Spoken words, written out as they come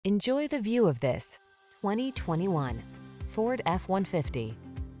Enjoy the view of this 2021 Ford F-150.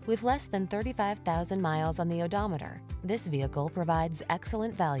 With less than 35,000 miles on the odometer, this vehicle provides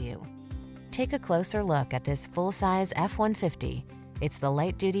excellent value. Take a closer look at this full-size F-150. It's the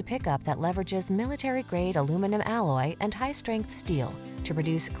light-duty pickup that leverages military-grade aluminum alloy and high-strength steel to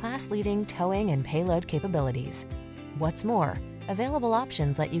produce class-leading towing and payload capabilities. What's more, available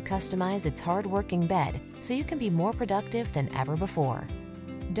options let you customize its hard-working bed so you can be more productive than ever before.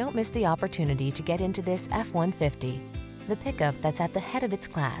 Don't miss the opportunity to get into this F-150, the pickup that's at the head of its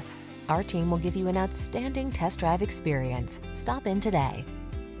class. Our team will give you an outstanding test drive experience. Stop in today.